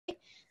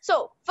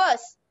So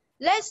first,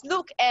 let's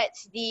look at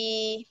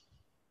the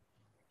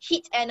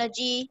heat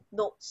energy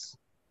nodes.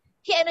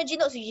 Heat energy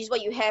nodes, which is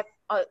what you have,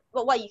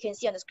 what you can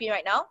see on the screen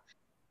right now.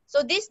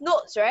 So these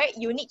nodes, right,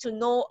 you need to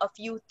know a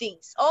few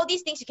things. All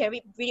these things you can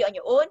read it on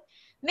your own.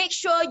 Make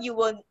sure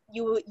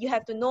you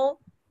have to know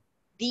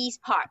these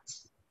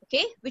parts,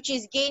 okay, which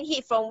is gain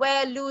heat from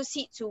where, lose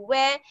heat to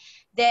where.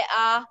 There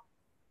are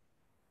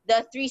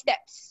the 3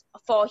 steps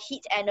for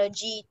heat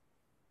energy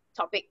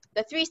topic.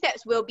 The 3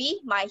 steps will be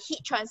my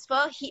heat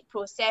transfer, heat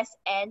process,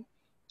 and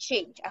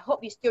change. I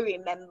hope you still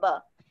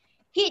remember.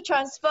 Heat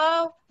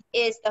transfer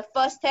is the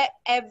first step.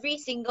 Every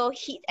single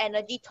heat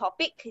energy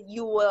topic,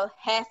 you will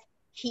have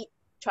heat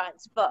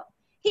transfer.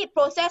 Heat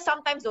process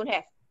sometimes don't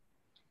have.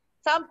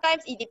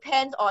 Sometimes it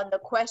depends on the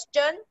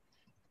question.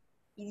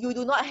 You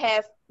do not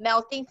have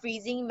melting,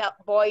 freezing,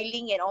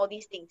 boiling, and all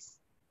these things.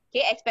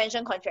 Okay,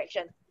 expansion,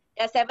 contraction.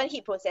 There are 7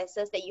 heat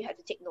processes that you have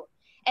to take note.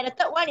 And the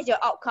third one is your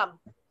outcome.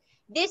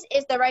 This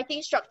is the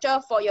writing structure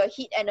for your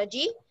heat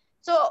energy.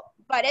 So,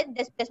 but then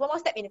there's one more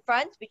step in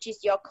front, which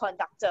is your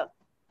conductor.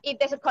 If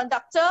there's a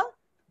conductor,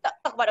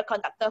 talk about the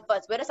conductor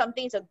first. Whether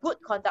something is a good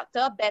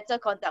conductor, better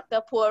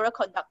conductor, poorer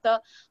conductor,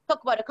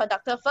 talk about the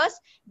conductor first.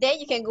 Then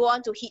you can go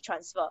on to heat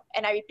transfer.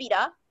 And I repeat,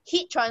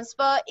 heat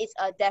transfer is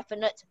a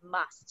definite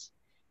must.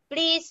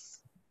 Please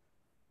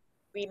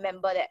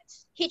remember that.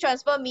 Heat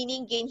transfer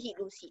meaning gain heat,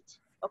 lose heat.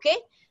 Okay?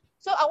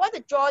 So I want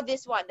to draw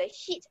this one, the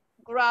heat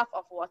graph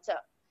of water.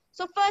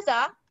 So first,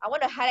 I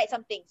want to highlight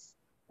some things.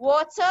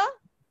 Water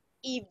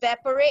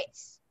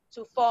evaporates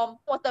to form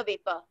water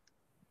vapor.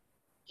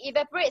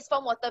 Evaporates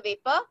from water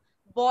vapor.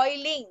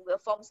 Boiling will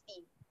form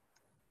steam.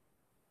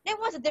 Then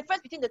what's the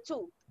difference between the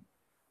two?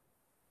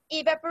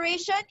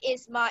 Evaporation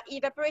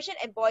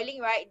and boiling,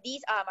 right?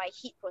 These are my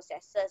heat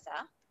processes.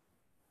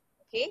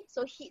 Okay,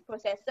 so heat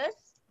processes.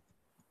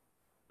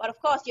 But of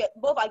course,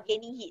 both are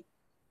gaining heat.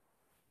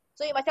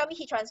 So you must tell me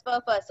heat transfer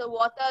first. So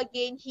water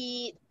gain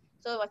heat.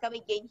 So you must tell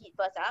me gain heat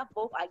first.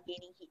 Both are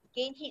gaining heat.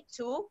 Gain heat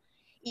to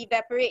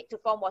evaporate to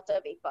form water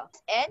vapor.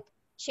 And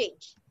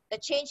change. The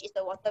change is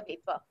the water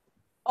vapor.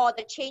 Or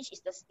the change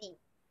is the steam.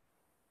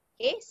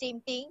 Okay,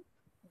 same thing.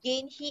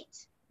 Gain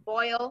heat,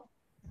 boil,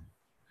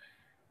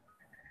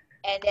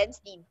 and then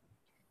steam.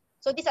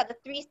 So these are the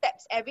 3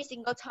 steps every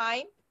single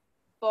time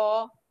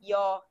for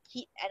your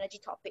heat energy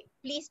topic.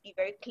 Please be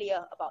very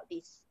clear about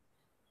this.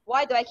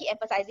 Why do I keep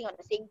emphasizing on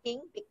the same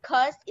thing?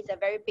 Because it's a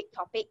very big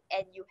topic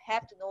and you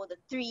have to know the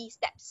 3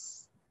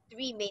 steps,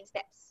 3 main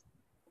steps.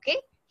 Okay?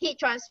 Heat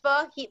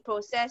transfer, heat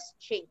process,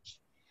 change.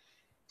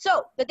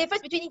 So the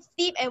difference between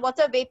steam and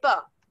water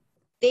vapor,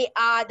 they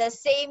are the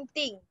same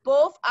thing.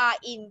 Both are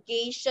in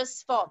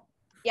gaseous form.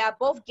 They are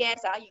both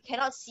gas. You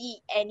cannot see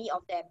any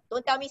of them.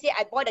 Don't tell me, say,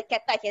 I boil the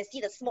kettle, I can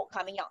see the smoke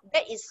coming out.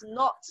 That is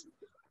not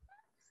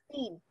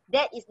steam.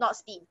 That is not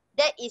steam.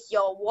 That is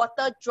your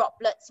water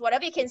droplets.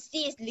 Whatever you can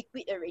see is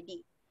liquid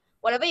already.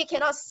 Whatever you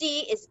cannot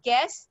see is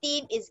gas.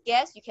 Steam is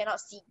gas. You cannot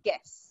see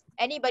gas.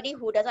 Anybody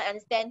who doesn't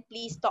understand,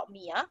 please stop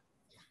me.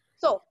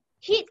 So,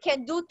 heat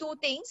can do 2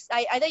 things.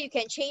 Either you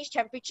can change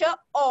temperature,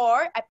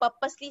 or I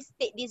purposely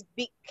state this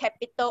big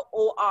capital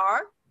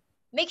OR.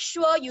 Make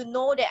sure you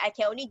know that I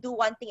can only do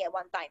one thing at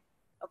one time.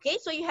 Okay,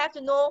 so you have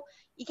to know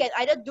you can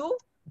either do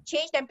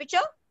change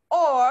temperature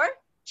or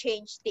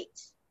change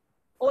state.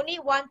 Only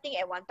one thing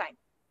at one time.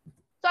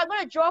 So I'm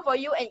going to draw for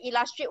you and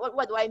illustrate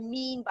what do I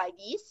mean by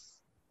this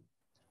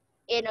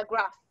in a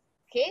graph.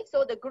 Okay,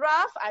 so the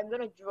graph I'm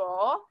going to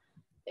draw,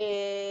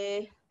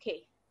 okay,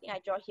 I think I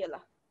draw here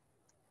lah.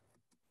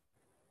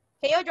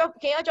 Can you all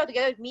draw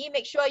together with me?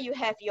 Make sure you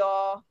have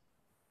your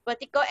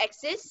vertical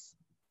axis.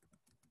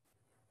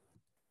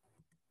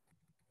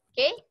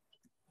 Okay,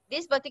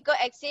 this vertical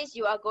axis,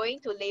 you are going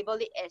to label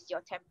it as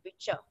your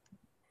temperature.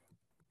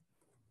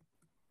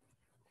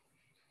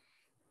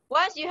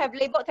 Once you have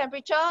labeled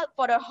temperature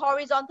for the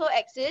horizontal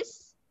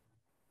axis,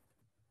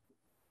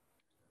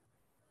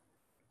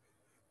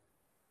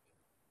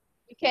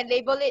 you can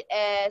label it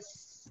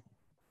as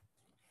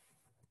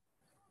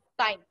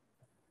time.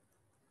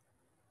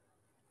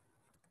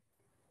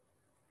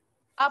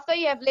 After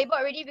you have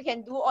labeled already, we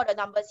can do all the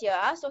numbers here.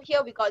 So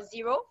here we got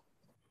 0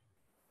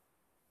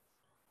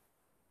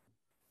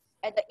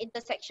 at the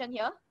intersection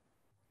here.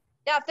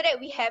 Then after that,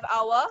 we have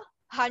our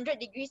 100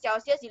 degrees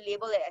Celsius. You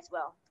label it as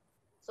well.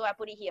 So I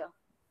put it here.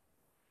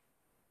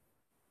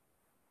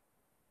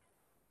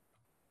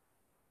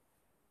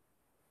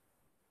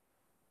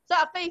 So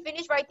after you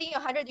finish writing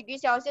 100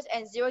 degrees Celsius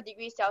and 0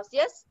 degrees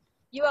Celsius,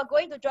 you are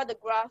going to draw the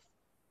graph.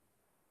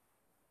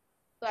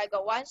 So I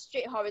got one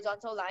straight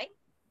horizontal line.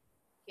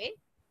 Okay.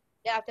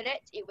 Then after that,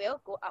 it will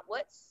go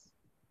upwards.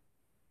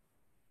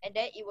 And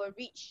then it will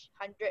reach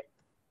 100.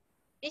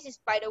 This is,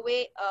 by the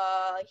way,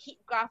 a heat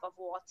graph of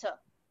water.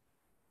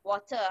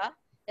 Water,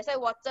 that's why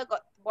water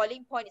got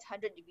boiling point is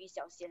 100 degrees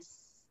Celsius.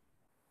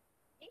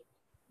 Okay.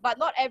 But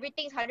not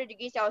everything is 100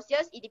 degrees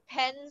Celsius. It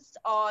depends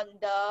on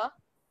the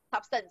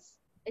substance.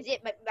 Is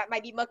it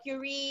might be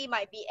mercury,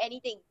 might be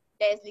anything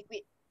that is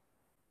liquid.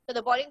 So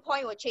the boiling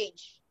point will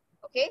change.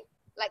 Okay,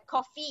 like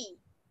coffee,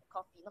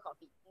 not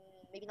coffee.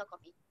 Maybe not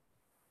coffee.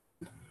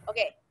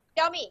 Okay,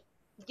 tell me,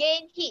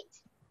 gain heat.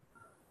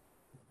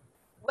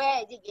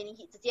 Where is it gaining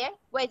heat? 直接,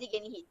 where is it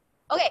gaining heat?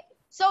 Okay,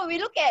 so we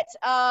look at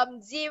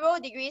 0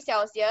 degrees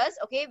Celsius,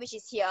 okay, which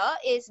is here,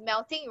 is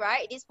melting,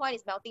 right? This point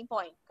is melting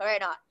point,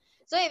 correct or not?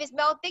 So if it's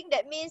melting,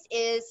 that means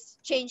it's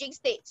changing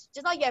state.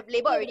 Just now you have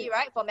labeled already,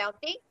 right, for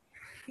melting.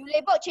 You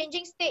labeled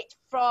changing state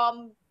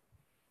from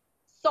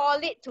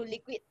solid to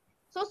liquid.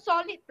 So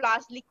solid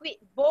plus liquid,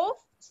 both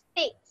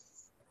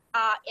states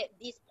are at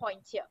this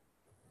point here.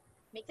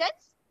 Make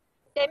sense?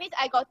 That means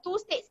I got two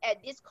states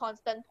at this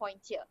constant point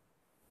here.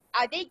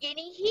 Are they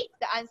gaining heat?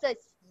 The answer is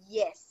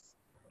yes.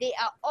 They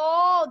are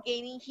all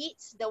gaining heat.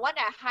 The one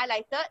that I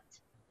highlighted,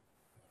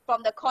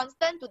 from the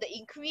constant to the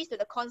increase to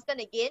the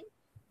constant again,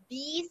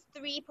 these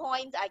 3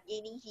 points are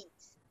gaining heat.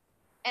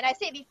 And I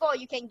said before,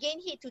 you can gain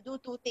heat to do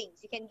two things.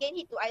 You can gain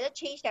heat to either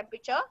change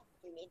temperature,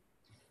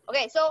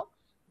 okay, so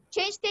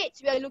change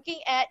states, we are looking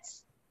at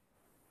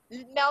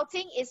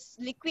melting is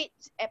liquid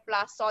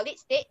plus solid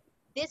state.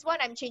 This one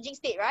I'm changing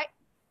state, right?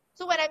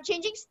 So when I'm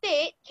changing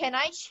state, can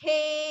I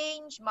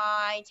change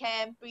my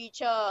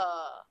temperature?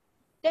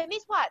 That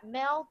means what?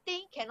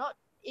 Melting cannot,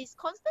 is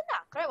constant,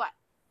 correct what?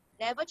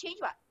 Never change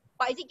what?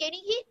 But is it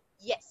gaining heat?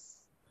 Yes.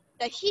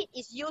 The heat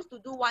is used to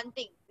do one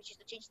thing, which is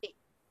to change state.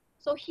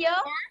 So here,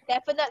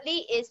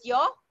 definitely is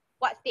your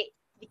what state?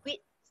 Liquid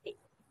state.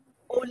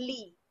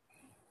 Only.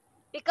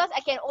 Because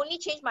I can only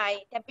change my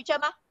temperature,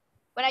 ma.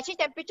 When I change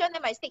temperature,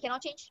 then my state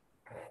cannot change.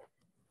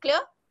 Clear?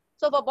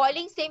 So for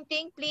boiling, same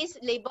thing. Please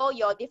label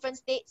your different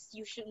states.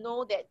 You should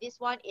know that this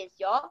one is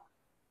your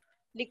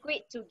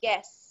liquid to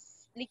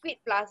gas. Liquid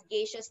plus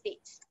gaseous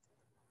states.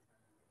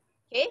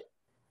 Okay?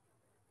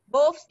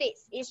 Both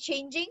states is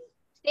changing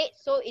state,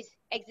 so it's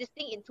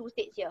existing in two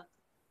states here.